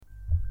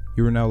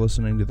You are now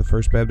listening to the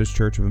First Baptist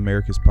Church of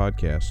Americas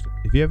podcast.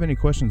 If you have any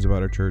questions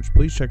about our church,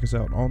 please check us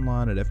out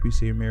online at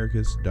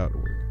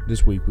fbcamericas.org.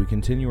 This week, we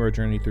continue our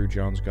journey through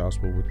John's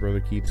Gospel with Brother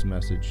Keith's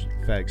message,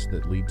 Facts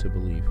That Lead to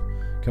Belief,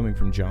 coming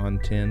from John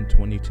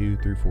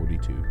 10:22 through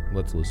 42.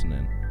 Let's listen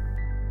in.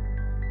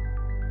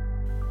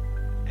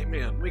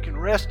 Amen. We can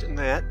rest in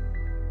that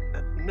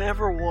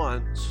never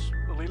once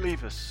will He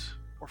leave us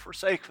or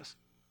forsake us.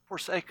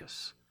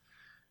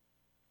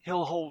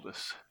 He'll hold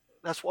us.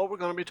 That's what we're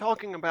going to be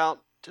talking about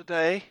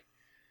today.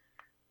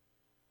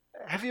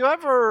 Have you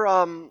ever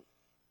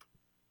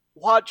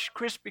watched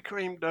Krispy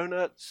Kreme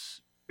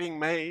donuts being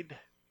made?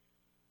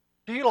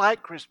 Do you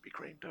like Krispy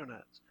Kreme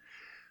donuts?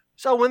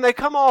 So when they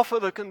come off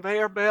of the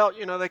conveyor belt,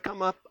 they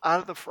come up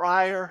out of the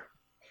fryer,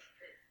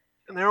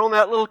 and they're on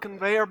that little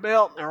conveyor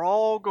belt, and they're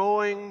all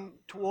going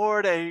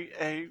toward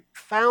a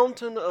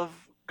fountain of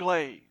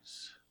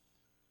glaze.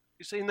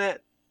 You seen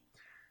that?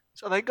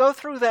 So they go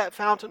through that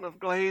fountain of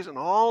glaze, and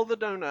all the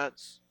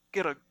donuts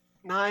get a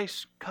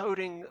nice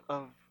coating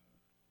of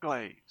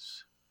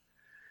glaze.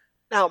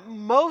 Now,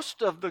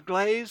 most of the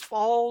glaze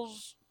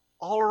falls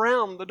all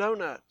around the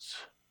donuts,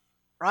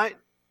 right?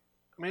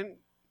 I mean,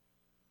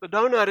 the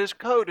donut is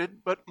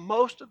coated, but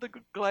most of the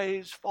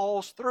glaze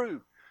falls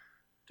through.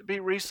 To be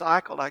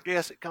recycled, I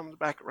guess it comes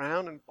back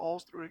around and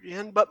falls through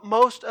again, but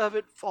most of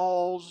it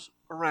falls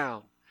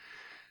around.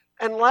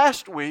 And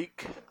last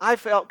week, I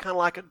felt kind of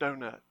like a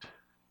donut.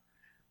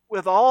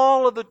 With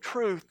all of the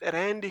truth that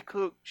Andy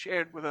Cook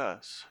shared with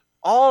us,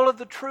 all of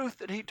the truth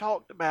that he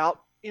talked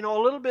about, a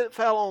little bit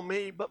fell on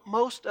me, but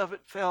most of it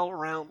fell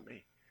around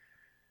me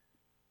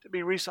to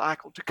be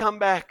recycled, to come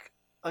back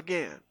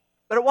again.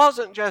 But it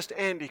wasn't just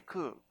Andy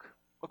Cook,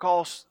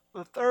 because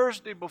the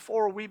Thursday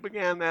before we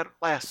began that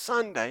last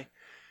Sunday,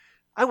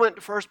 I went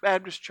to First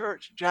Baptist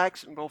Church,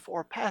 Jacksonville, for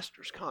a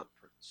pastor's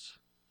conference.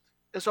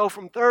 And so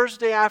from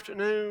Thursday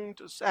afternoon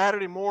to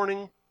Saturday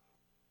morning,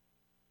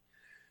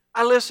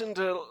 I listened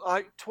to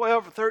like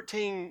 12 or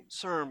 13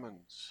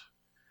 sermons.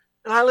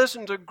 And I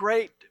listened to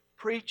great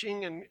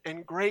preaching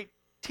and great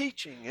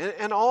teaching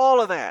and all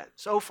of that.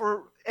 So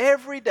for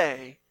every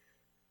day,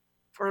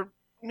 for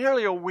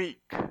nearly a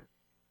week,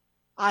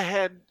 I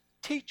had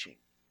teaching.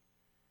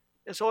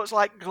 And so it's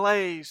like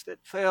glaze that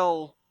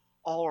fell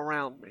all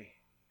around me.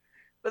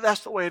 But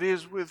that's the way it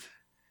is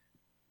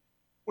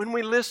when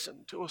we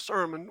listen to a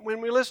sermon, when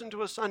we listen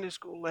to a Sunday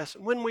school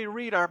lesson, when we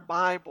read our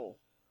Bible.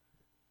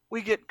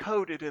 We get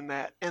coated in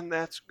that, and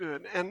that's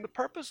good. And the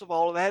purpose of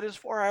all of that is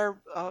for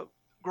our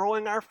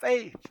growing our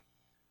faith,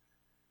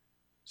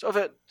 so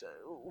that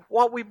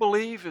what we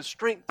believe is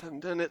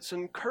strengthened and it's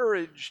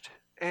encouraged,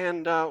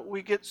 and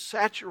we get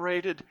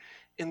saturated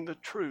in the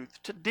truth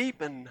to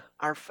deepen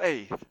our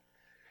faith.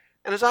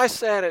 And as I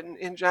sat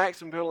in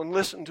Jacksonville and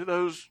listened to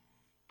those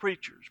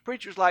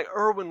preachers like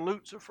Erwin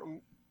Lutzer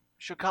from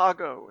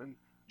Chicago and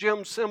Jim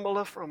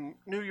Cymbala from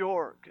New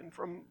York and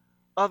from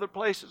other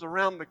places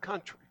around the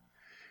country,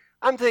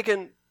 I'm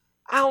thinking,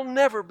 I'll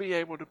never be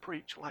able to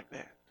preach like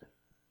that.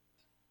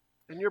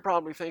 And you're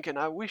probably thinking,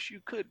 I wish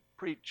you could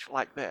preach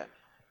like that.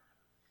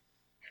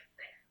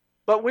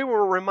 But we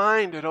were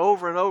reminded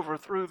over and over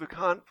through the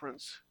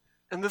conference,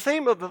 and the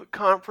theme of the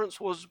conference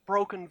was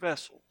broken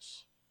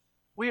vessels.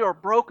 We are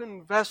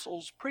broken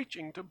vessels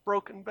preaching to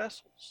broken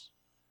vessels.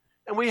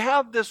 And we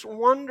have this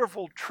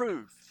wonderful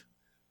truth,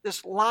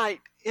 this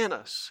light in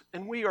us,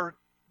 and we are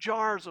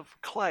jars of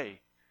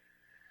clay.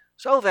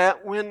 So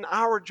that when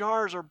our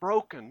jars are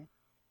broken,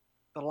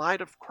 the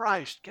light of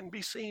Christ can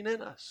be seen in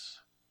us.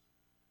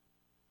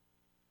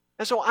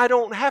 And so I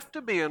don't have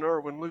to be an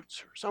Erwin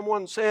Lutzer.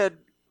 Someone said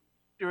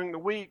during the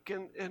week,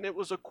 and it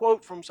was a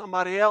quote from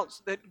somebody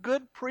else, that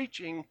good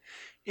preaching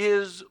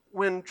is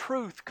when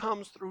truth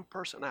comes through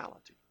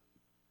personality.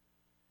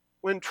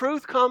 When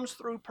truth comes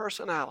through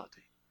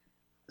personality.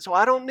 So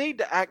I don't need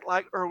to act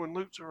like Erwin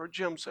Lutzer or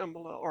Jim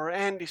Cymbala or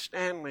Andy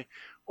Stanley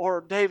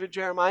or David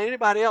Jeremiah,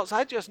 anybody else.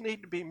 I just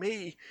need to be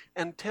me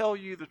and tell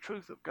you the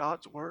truth of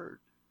God's Word.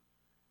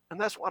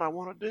 And that's what I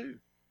want to do.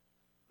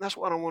 That's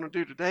what I want to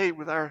do today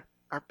with our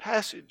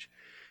passage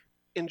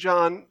in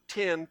John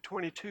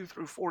 10:22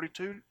 through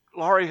 42.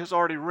 Laurie has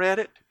already read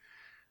it.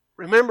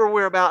 Remember,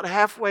 we're about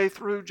halfway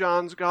through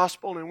John's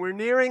Gospel, and we're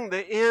nearing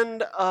the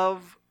end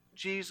of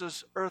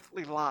Jesus'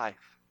 earthly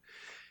life.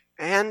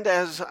 And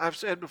as I've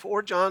said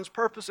before, John's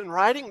purpose in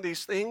writing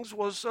these things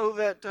was so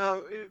that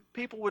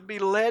people would be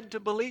led to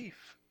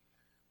belief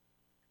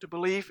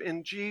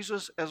in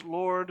Jesus as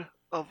Lord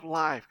of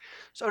life.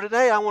 So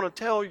today I want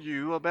to tell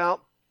you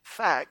about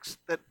facts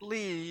that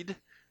lead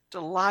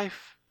to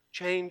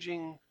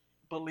life-changing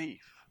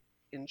belief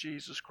in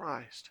Jesus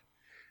Christ.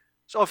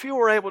 So if you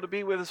were able to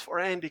be with us for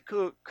Andy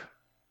Cook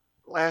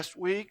last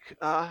week,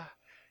 I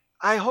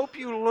hope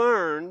you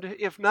learned,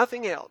 if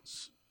nothing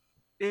else,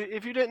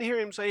 if you didn't hear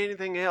him say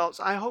anything else,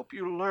 I hope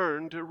you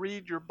learned to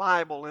read your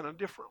Bible in a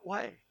different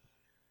way.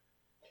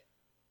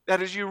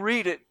 That as you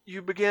read it,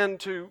 you begin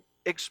to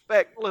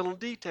expect little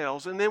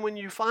details. And then when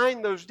you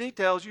find those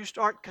details, you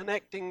start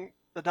connecting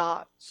the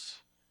dots.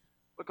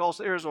 Because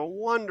there's a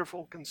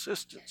wonderful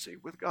consistency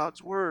with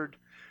God's Word.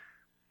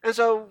 And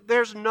so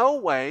there's no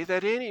way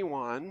that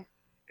anyone,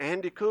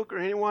 Andy Cook or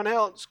anyone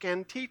else,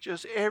 can teach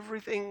us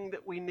everything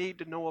that we need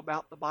to know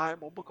about the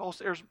Bible, because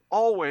there's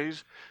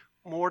always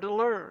more to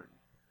learn.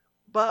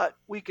 But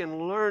we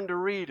can learn to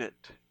read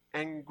it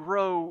and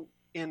grow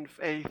in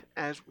faith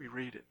as we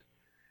read it.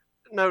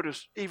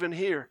 Notice, even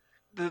here,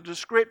 the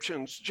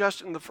descriptions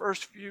just in the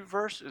first few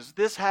verses.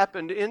 This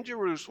happened in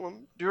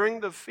Jerusalem during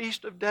the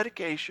Feast of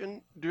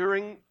Dedication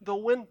during the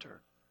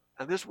winter.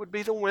 Now, this would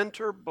be the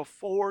winter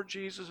before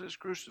Jesus is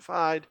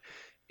crucified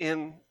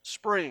in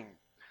spring.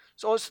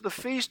 So it's the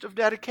Feast of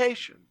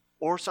Dedication,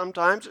 or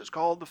sometimes it's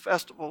called the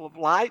Festival of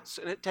Lights,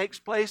 and it takes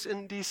place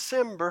in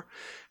December,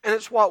 and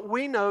it's what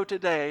we know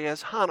today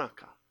as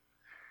Hanukkah.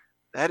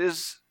 That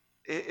is,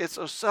 it's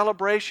a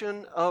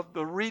celebration of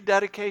the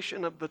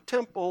rededication of the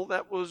temple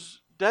that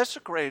was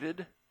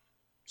desecrated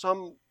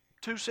some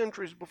 2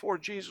 centuries before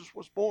Jesus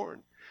was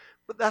born.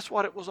 But that's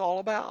what it was all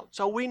about.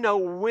 So we know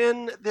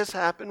when this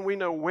happened, we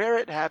know where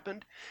it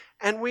happened,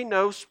 and we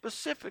know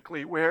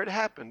specifically where it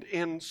happened,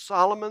 in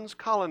Solomon's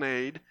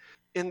colonnade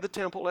in the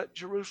temple at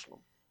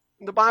Jerusalem.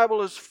 And the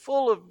Bible is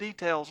full of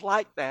details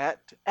like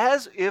that,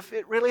 as if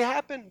it really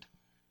happened.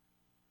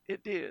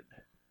 It did.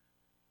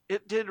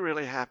 It did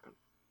really happen.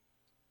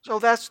 So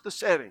that's the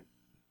setting.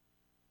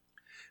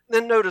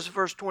 Then notice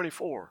verse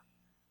 24.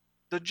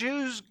 The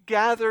Jews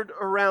gathered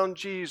around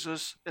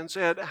Jesus and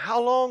said, "How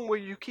long will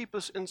you keep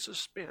us in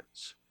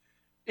suspense?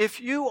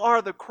 If you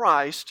are the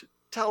Christ,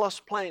 tell us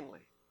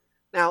plainly."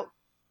 Now,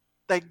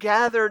 they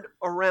gathered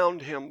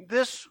around him.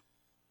 This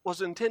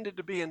was intended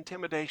to be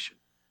intimidation.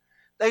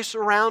 They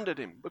surrounded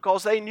him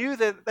because they knew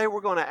that they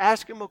were going to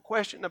ask him a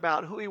question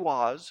about who he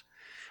was.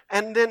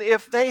 And then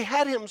if they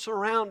had him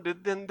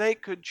surrounded, then they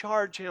could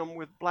charge him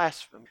with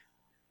blasphemy.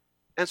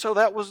 And so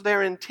that was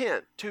their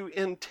intent, to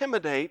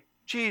intimidate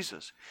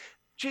Jesus.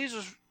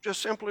 Jesus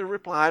just simply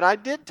replied, "I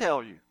did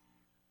tell you,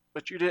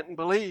 but you didn't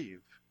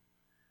believe."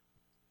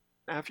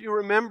 Now, if you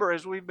remember,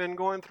 as we've been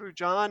going through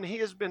John, he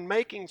has been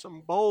making some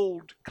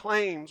bold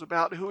claims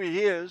about who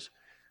he is: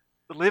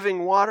 the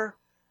living water,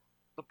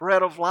 the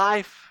bread of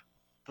life,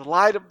 the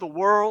light of the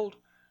world.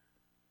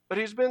 But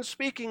he's been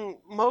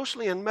speaking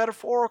mostly in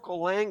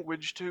metaphorical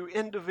language to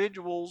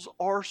individuals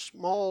or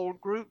small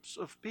groups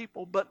of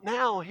people. But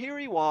now here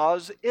he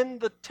was in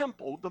the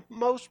temple, the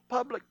most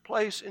public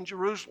place in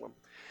Jerusalem.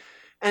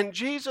 And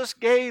Jesus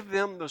gave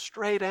them the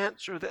straight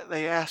answer that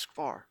they asked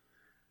for.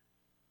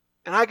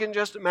 And I can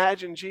just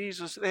imagine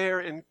Jesus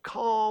there in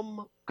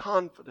calm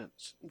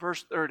confidence. In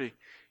verse 30,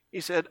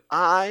 he said,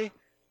 "I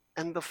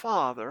and the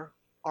Father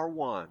are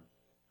one."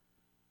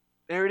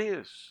 There it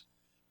is.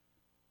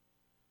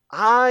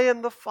 I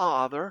and the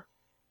Father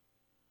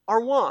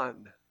are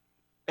one.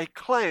 A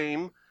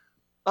claim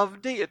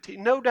of deity,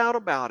 no doubt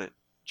about it.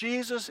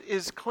 Jesus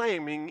is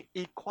claiming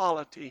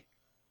equality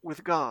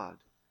with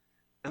God.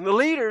 And the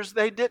leaders,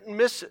 they didn't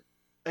miss it.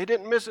 They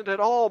didn't miss it at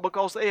all,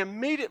 because they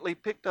immediately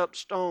picked up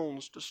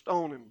stones to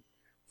stone him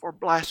for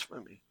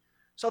blasphemy.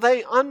 So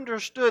they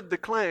understood the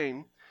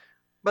claim,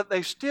 but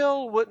they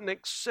still wouldn't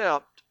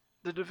accept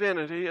the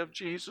divinity of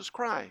Jesus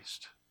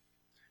Christ.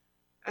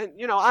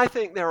 And, I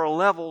think there are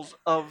levels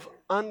of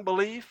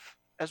unbelief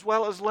as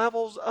well as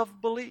levels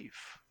of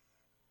belief.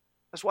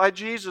 That's why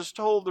Jesus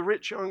told the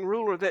rich young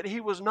ruler that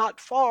he was not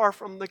far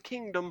from the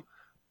kingdom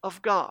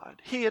of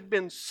God. He had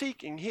been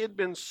seeking, he had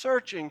been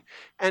searching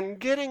and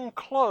getting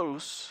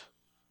close,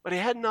 but he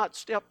had not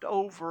stepped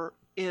over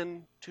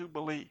into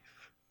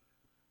belief.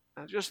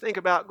 Now just think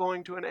about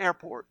going to an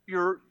airport.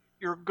 Your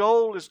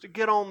goal is to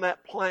get on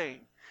that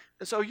plane.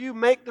 And so you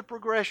make the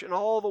progression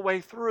all the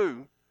way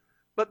through,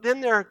 but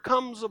then there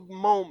comes a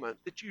moment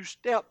that you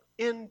step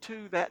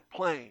into that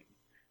plane.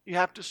 You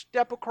have to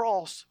step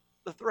across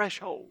the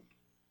threshold.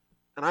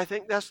 And I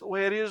think that's the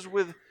way it is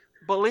with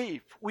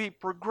belief. We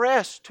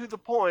progress to the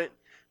point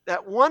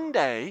that one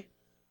day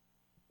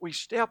we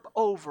step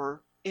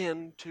over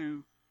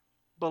into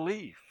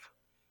belief.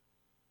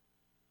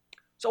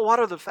 So what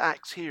are the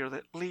facts here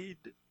that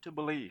lead to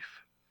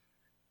belief?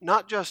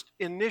 Not just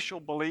initial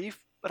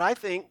belief, but I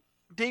think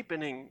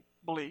deepening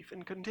belief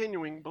and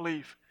continuing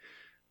belief.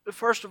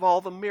 First of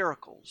all, the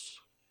miracles.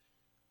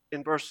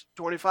 In verse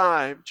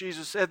 25,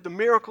 Jesus said, "The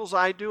miracles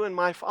I do in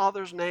my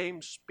Father's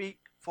name speak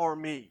for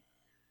me."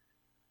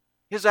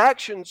 His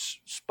actions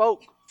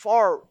spoke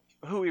for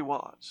who he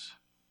was.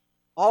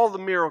 All the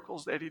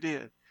miracles that he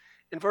did.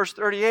 In verse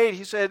 38,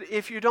 he said,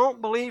 "If you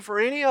don't believe for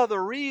any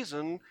other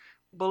reason,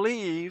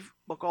 believe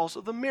because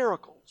of the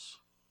miracles."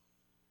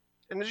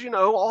 And as you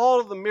know, all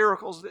of the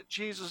miracles that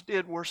Jesus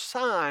did were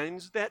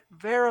signs that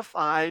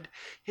verified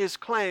his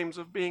claims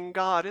of being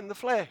God in the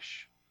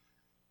flesh.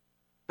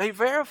 They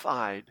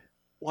verified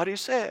what he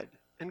said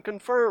and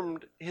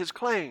confirmed his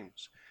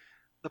claims.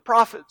 The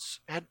prophets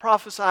had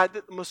prophesied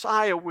that the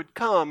Messiah would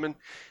come, and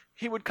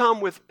he would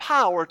come with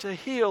power to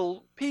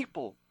heal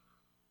people.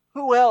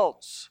 Who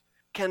else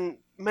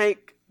can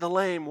make the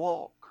lame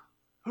walk?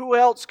 Who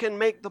else can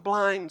make the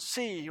blind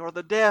see, or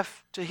the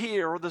deaf to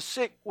hear, or the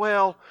sick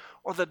well,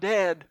 or the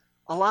dead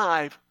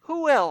alive?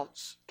 Who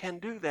else can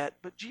do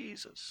that but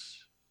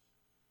Jesus?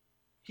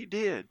 He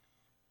did.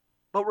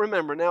 But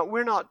remember, now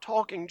we're not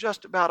talking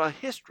just about a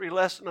history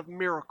lesson of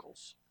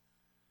miracles.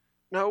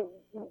 No,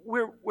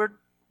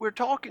 we're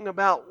talking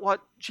about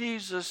what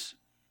Jesus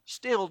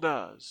still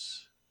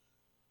does.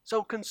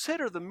 So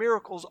consider the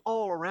miracles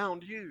all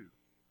around you.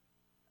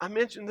 I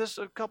mentioned this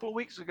a couple of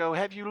weeks ago.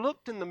 Have you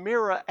looked in the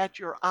mirror at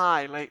your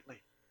eye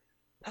lately?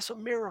 That's a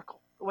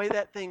miracle, the way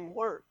that thing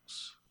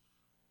works.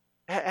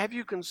 Have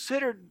you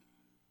considered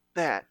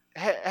that?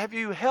 Have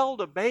you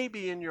held a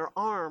baby in your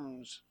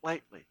arms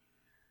lately?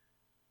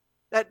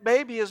 That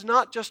baby is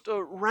not just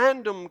a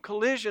random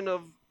collision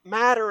of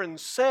matter and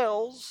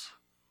cells.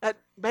 That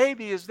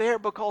baby is there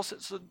because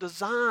it's a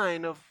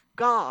design of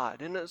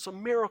God and it's a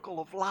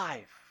miracle of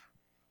life.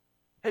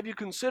 Have you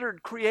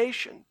considered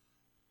creation?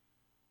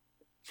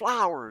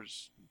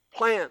 Flowers,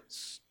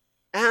 plants,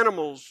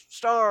 animals,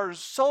 stars,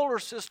 solar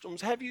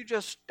systems. Have you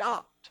just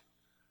stopped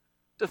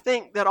to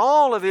think that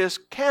all of this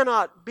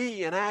cannot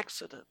be an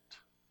accident?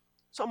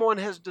 Someone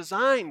has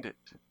designed it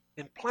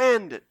and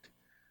planned it.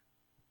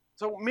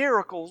 So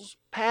miracles,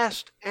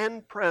 past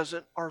and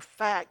present, are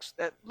facts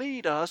that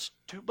lead us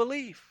to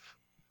belief.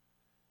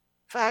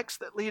 Facts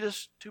that lead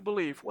us to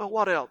belief. Well,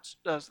 what else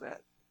does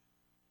that?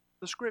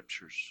 The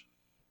Scriptures.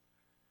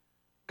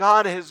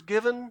 God has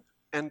given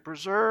and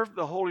preserved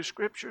the Holy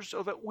Scriptures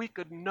so that we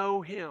could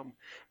know Him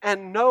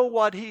and know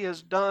what He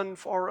has done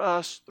for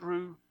us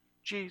through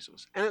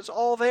Jesus. And it's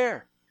all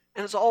there.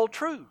 And it's all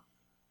true.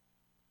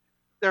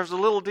 There's a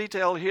little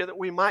detail here that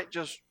we might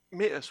just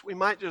miss. We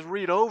might just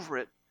read over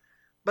it.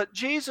 But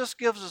Jesus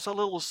gives us a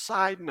little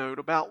side note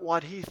about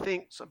what He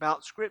thinks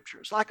about Scripture.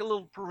 It's like a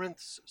little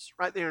parenthesis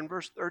right there in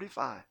verse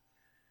 35.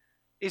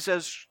 He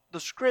says, the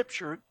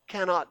Scripture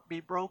cannot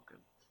be broken.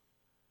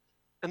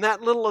 And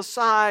that little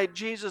aside,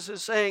 Jesus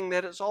is saying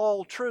that it's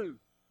all true.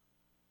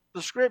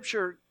 The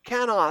Scripture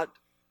cannot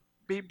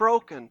be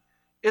broken.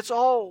 It's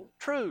all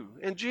true.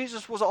 And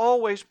Jesus was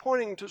always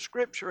pointing to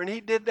Scripture, and He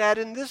did that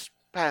in this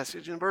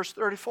passage in verse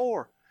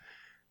 34.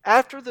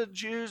 After the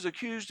Jews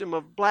accused Him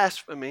of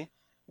blasphemy,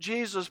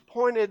 Jesus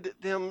pointed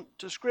them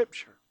to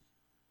Scripture.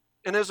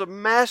 And as a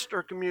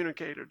master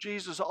communicator,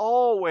 Jesus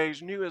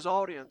always knew His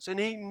audience, and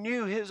He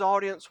knew His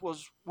audience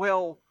was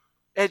well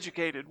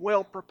educated,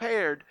 well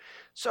prepared.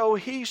 So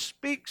He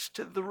speaks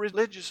to the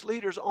religious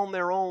leaders on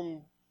their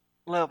own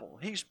level.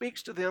 He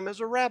speaks to them as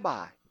a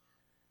rabbi.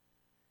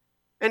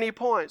 And He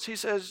points, He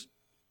says,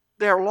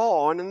 their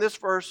law, and in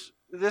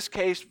this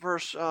case,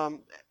 verse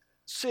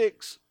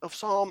 6 of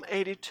Psalm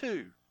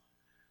 82.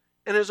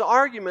 And his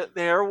argument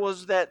there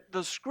was that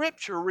the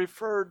Scripture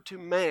referred to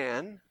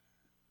man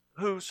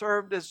who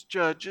served as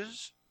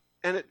judges,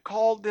 and it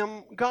called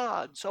them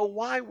God. So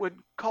why would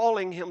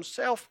calling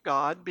Himself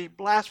God be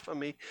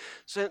blasphemy,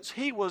 since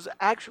He was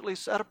actually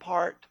set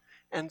apart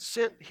and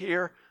sent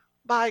here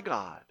by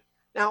God?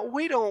 Now,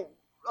 we don't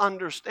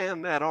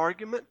understand that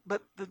argument,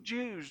 but the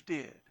Jews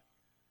did.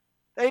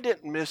 They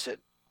didn't miss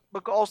it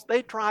because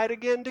they tried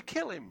again to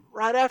kill Him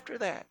right after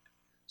that.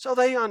 So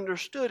they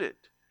understood it.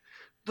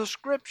 The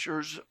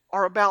Scriptures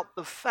are about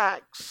the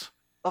facts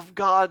of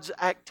God's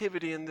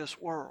activity in this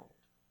world.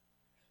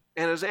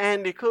 And as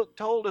Andy Cook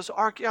told us,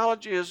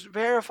 archaeology is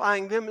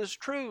verifying them as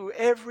true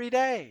every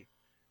day.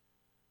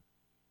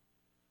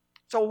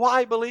 So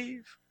why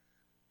believe?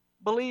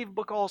 Believe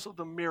because of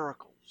the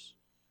miracles.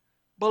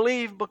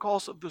 Believe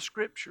because of the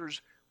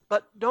Scriptures,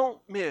 but don't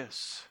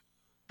miss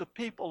the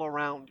people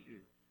around you.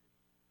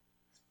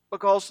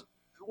 Because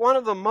one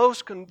of the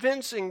most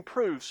convincing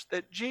proofs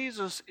that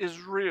Jesus is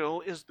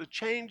real is the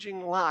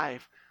changing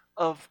life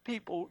of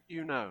people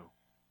you know.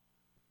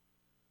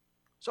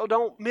 So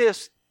don't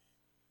miss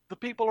the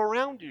people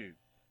around you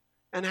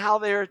and how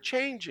they are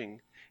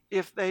changing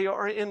if they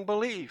are in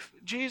belief.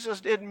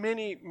 Jesus did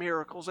many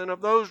miracles, and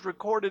of those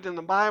recorded in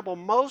the Bible,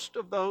 most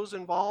of those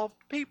involved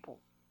people.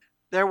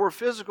 There were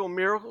physical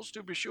miracles,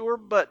 to be sure,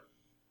 but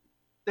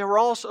there were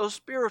also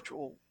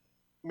spiritual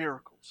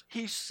miracles.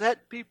 He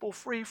set people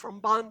free from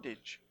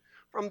bondage,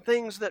 from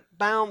things that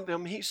bound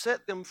them. He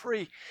set them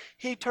free.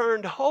 He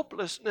turned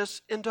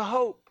hopelessness into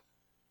hope.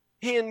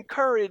 He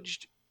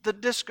encouraged the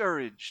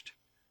discouraged.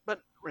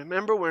 But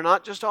remember, we're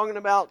not just talking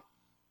about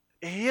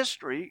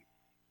history.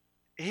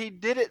 He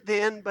did it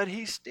then, but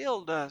He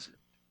still does it.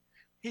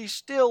 He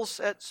still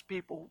sets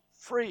people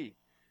free.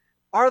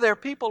 Are there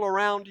people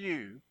around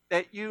you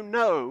that you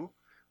know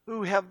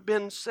who have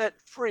been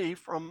set free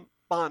from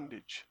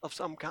bondage of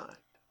some kind?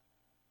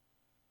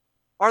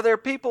 Are there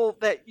people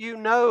that you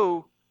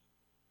know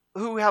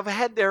who have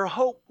had their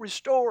hope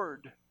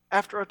restored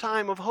after a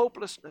time of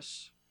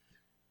hopelessness?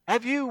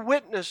 Have you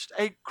witnessed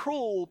a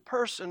cruel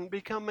person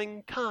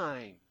becoming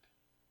kind?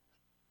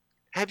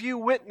 Have you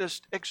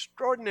witnessed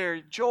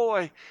extraordinary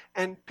joy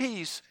and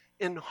peace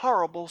in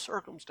horrible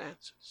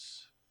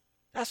circumstances?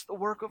 That's the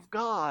work of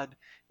God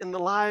in the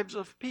lives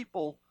of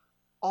people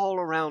all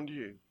around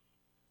you.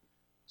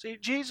 See,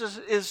 Jesus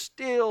is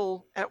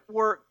still at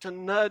work to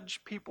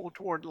nudge people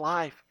toward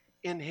life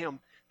in Him.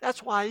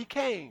 That's why He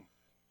came.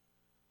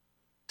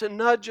 To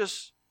nudge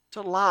us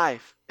to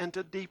life and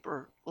to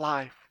deeper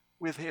life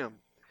with Him.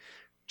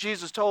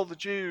 Jesus told the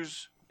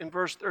Jews in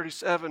verse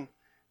 37,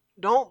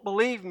 "Don't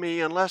believe me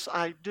unless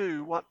I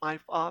do what my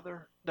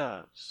Father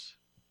does."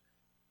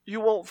 You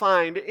won't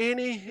find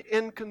any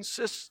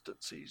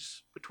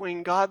inconsistencies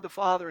between God the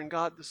Father and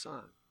God the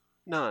Son.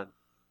 None.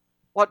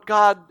 What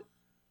God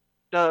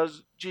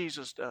does,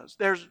 Jesus does.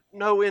 There's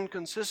no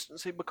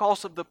inconsistency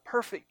because of the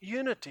perfect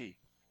unity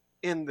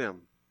in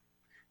them.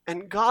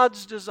 And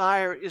God's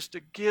desire is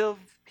to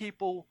give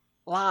people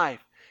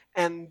life.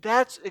 And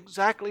that's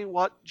exactly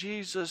what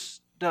Jesus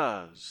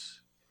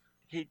does.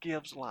 He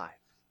gives life.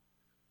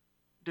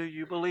 Do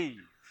you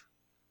believe?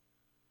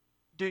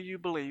 Do you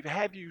believe?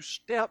 Have you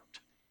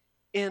stepped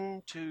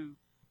into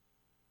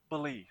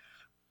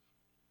belief?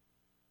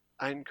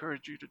 I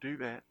encourage you to do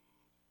that.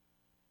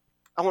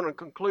 I want to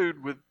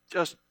conclude with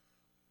just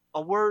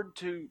a word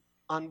to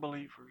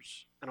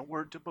unbelievers and a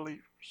word to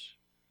believers.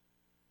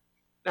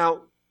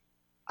 Now,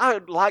 I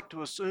would like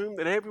to assume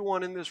that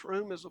everyone in this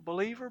room is a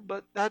believer,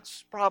 but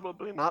that's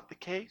probably not the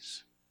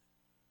case.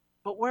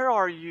 But where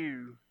are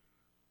you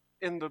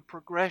in the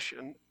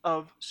progression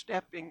of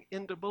stepping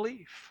into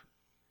belief,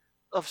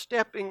 of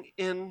stepping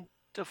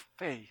into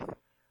faith?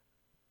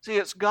 See,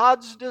 it's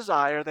God's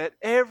desire that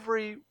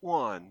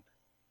everyone,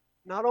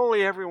 not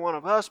only every one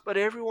of us, but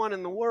everyone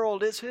in the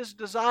world, it's His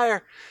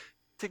desire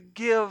to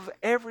give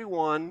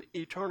everyone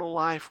eternal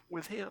life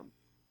with Him.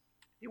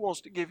 He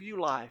wants to give you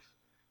life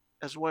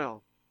as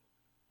well.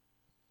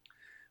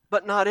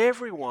 But not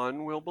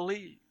everyone will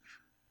believe.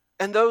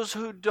 And those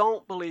who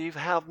don't believe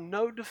have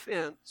no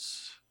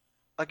defense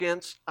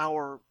against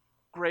our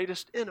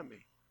greatest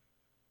enemy,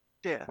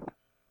 death.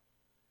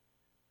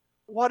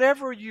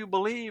 Whatever you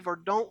believe or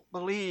don't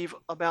believe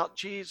about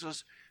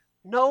Jesus,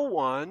 no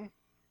one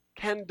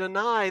can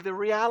deny the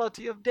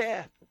reality of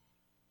death.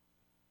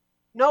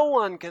 No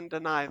one can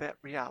deny that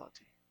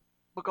reality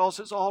because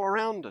it's all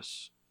around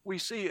us. We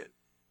see it.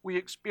 We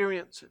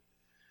experience it.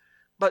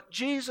 But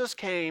Jesus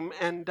came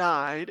and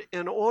died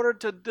in order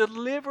to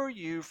deliver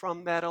you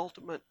from that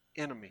ultimate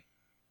enemy,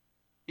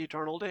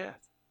 eternal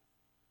death.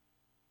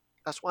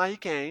 That's why He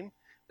came.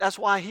 That's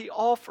why He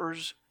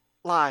offers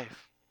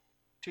life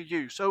to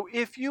you. So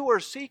if you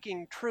are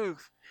seeking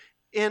truth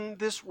in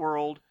this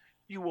world,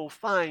 you will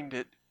find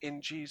it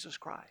in Jesus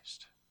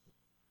Christ.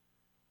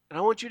 And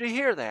I want you to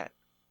hear that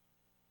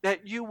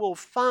you will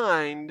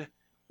find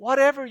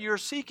whatever you're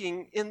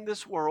seeking in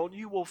this world,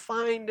 you will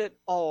find it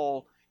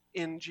all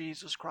in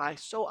Jesus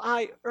Christ. So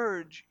I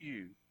urge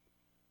you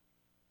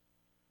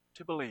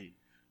to believe.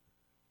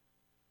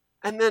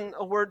 And then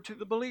a word to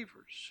the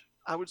believers.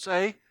 I would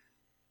say,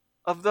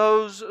 of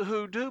those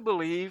who do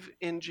believe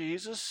in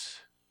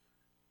Jesus,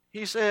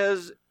 He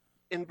says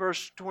in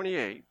verse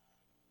 28,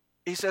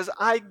 He says,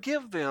 "I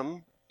give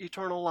them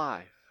eternal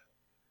life,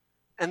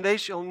 and they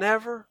shall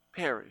never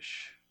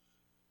perish.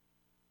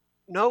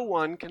 No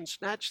one can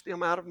snatch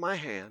them out of my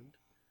hand.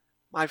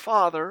 My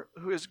Father,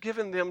 who has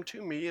given them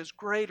to me, is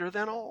greater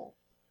than all.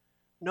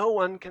 No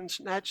one can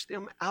snatch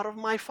them out of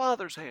my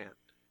Father's hand."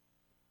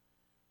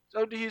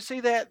 So do you see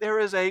that? There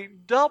is a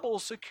double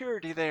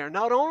security there.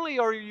 Not only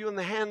are you in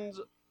the hands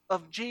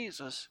of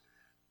Jesus,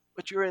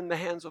 but you're in the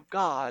hands of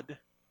God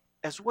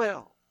as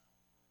well.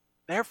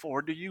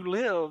 Therefore, do you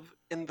live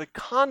in the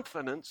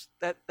confidence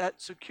that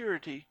that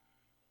security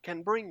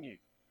can bring you?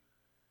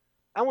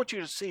 I want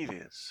you to see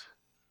this.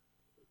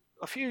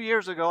 A few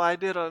years ago, I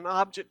did an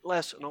object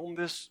lesson on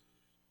this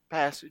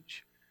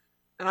passage,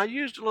 and I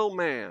used a little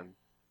man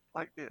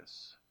like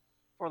this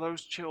for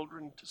those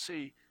children to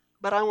see.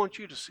 But I want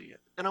you to see it,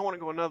 and I want to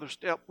go another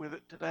step with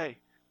it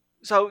today.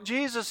 So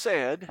Jesus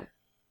said,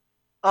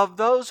 of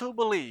those who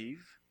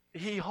believe,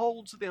 He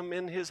holds them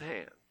in His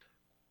hand.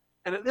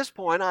 And at this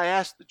point, I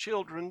asked the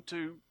children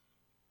to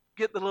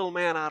get the little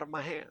man out of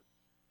my hand.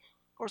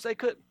 Of course, they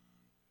couldn't.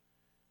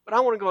 But I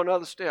want to go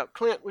another step.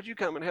 Clint, would you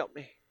come and help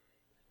me?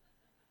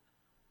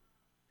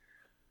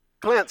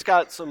 Clint's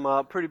got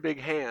some pretty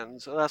big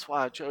hands, so that's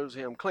why I chose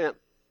him. Clint,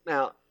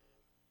 now,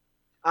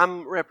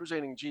 I'm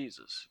representing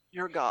Jesus.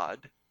 You're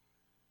God.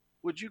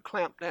 Would you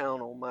clamp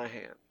down on my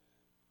hand?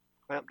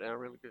 Clamp down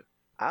really good.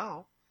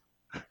 Ow.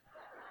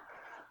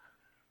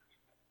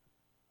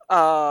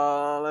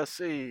 Let's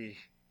see.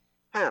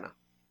 Hannah,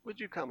 would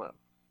you come up?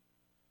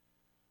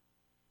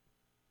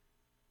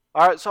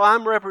 All right, so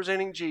I'm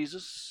representing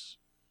Jesus.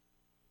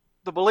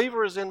 The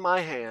believer is in my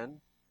hand,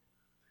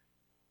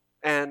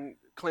 and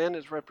Clint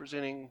is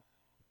representing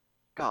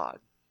God.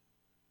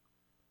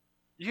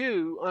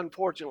 You,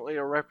 unfortunately,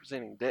 are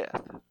representing death.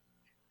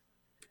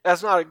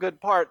 That's not a good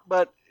part,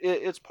 but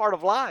it's part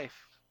of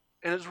life,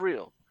 and it's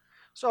real.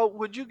 So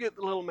would you get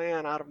the little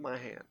man out of my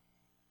hand?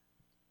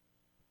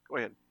 Go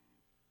ahead.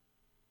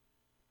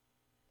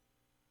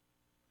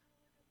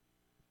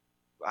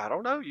 I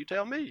don't know. You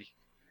tell me.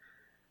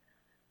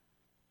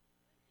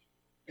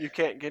 You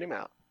can't get him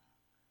out.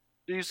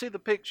 Do you see the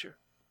picture?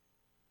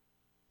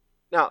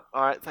 Now,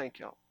 all right, thank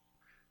y'all.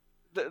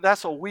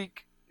 That's a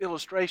weak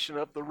illustration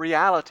of the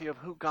reality of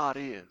who God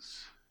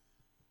is.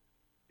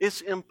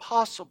 It's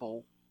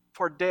impossible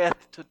for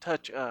death to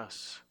touch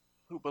us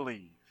who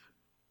believe.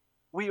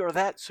 We are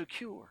that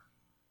secure.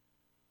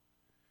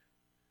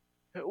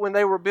 When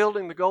they were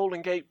building the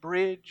Golden Gate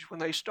Bridge, when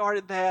they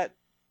started that,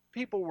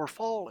 people were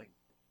falling.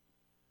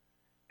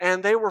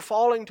 And they were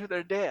falling to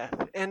their death.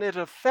 And it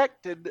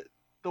affected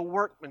the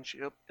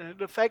workmanship, and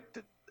it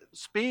affected the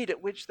speed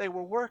at which they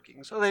were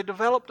working. So they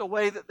developed a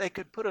way that they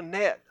could put a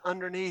net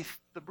underneath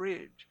the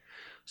bridge,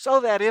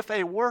 so that if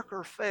a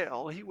worker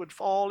fell, he would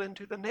fall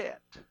into the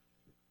net.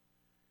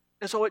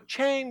 And so it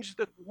changed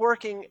the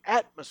working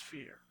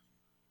atmosphere.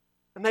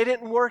 And they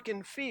didn't work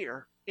in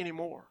fear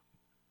anymore.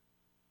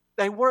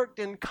 They worked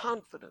in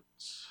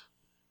confidence.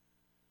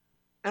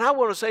 And I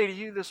want to say to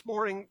you this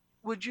morning,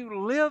 would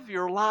you live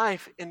your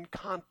life in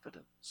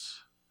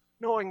confidence,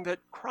 knowing that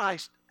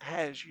Christ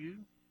has you?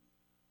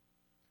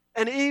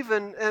 And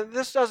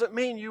this doesn't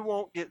mean you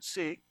won't get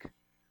sick.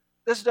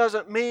 This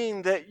doesn't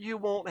mean that you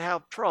won't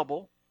have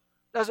trouble.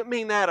 Doesn't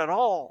mean that at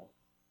all.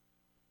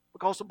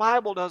 Because the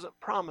Bible doesn't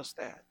promise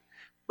that.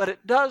 But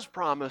it does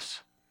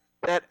promise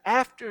that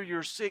after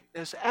your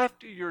sickness,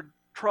 after your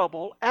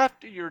trouble,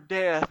 after your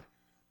death,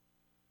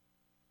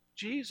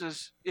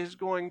 Jesus is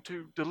going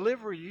to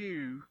deliver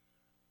you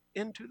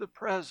into the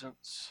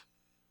presence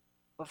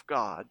of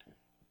God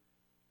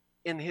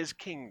in His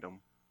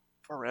kingdom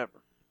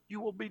forever. You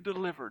will be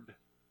delivered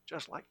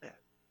just like that.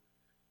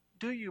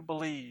 Do you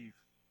believe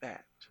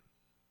that?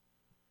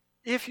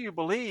 If you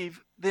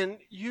believe, then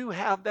you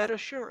have that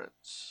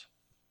assurance.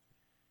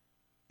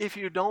 If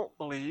you don't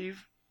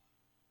believe,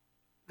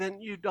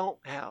 then you don't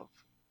have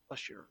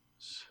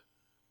assurance.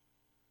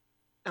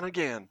 And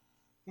again,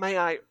 may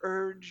I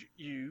urge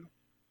you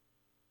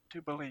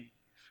to believe.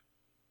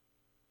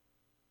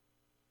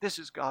 This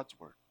is God's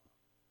Word.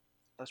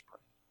 Let's pray.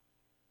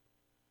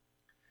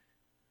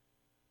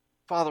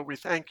 Father, we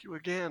thank you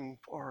again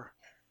for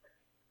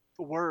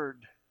the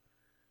Word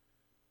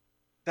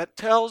that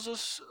tells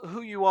us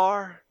who you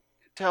are,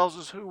 it tells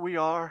us who we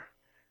are,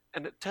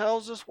 and it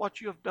tells us what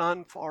you have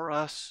done for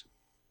us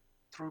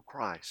through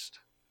Christ.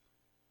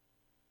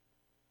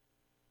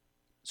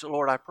 So,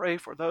 Lord, I pray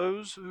for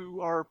those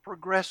who are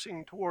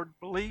progressing toward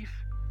belief,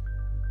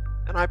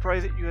 and I pray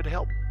that you would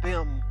help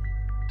them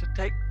to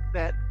take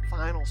that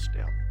final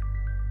step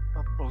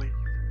of belief.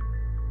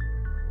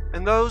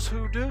 And those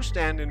who do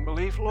stand in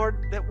belief, Lord,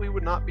 that we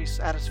would not be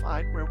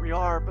satisfied where we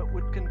are, but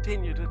would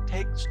continue to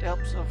take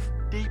steps of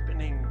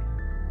deepening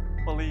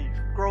belief,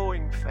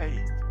 growing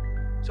faith,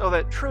 so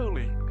that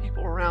truly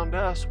people around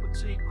us would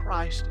see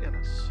Christ in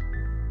us.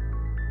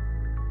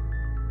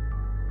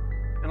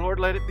 And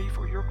Lord, let it be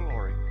for your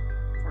glory,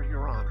 for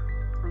your honor.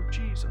 Through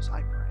Jesus,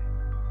 I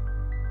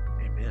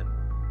pray. Amen.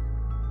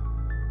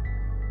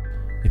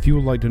 If you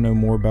would like to know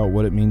more about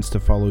what it means to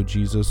follow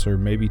Jesus, or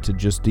maybe to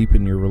just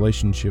deepen your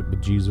relationship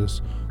with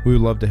Jesus, we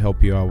would love to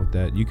help you out with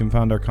that. You can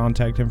find our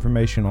contact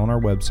information on our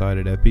website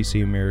at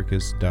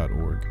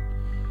fbcamericas.org.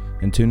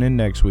 And tune in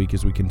next week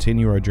as we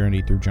continue our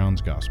journey through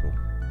John's Gospel.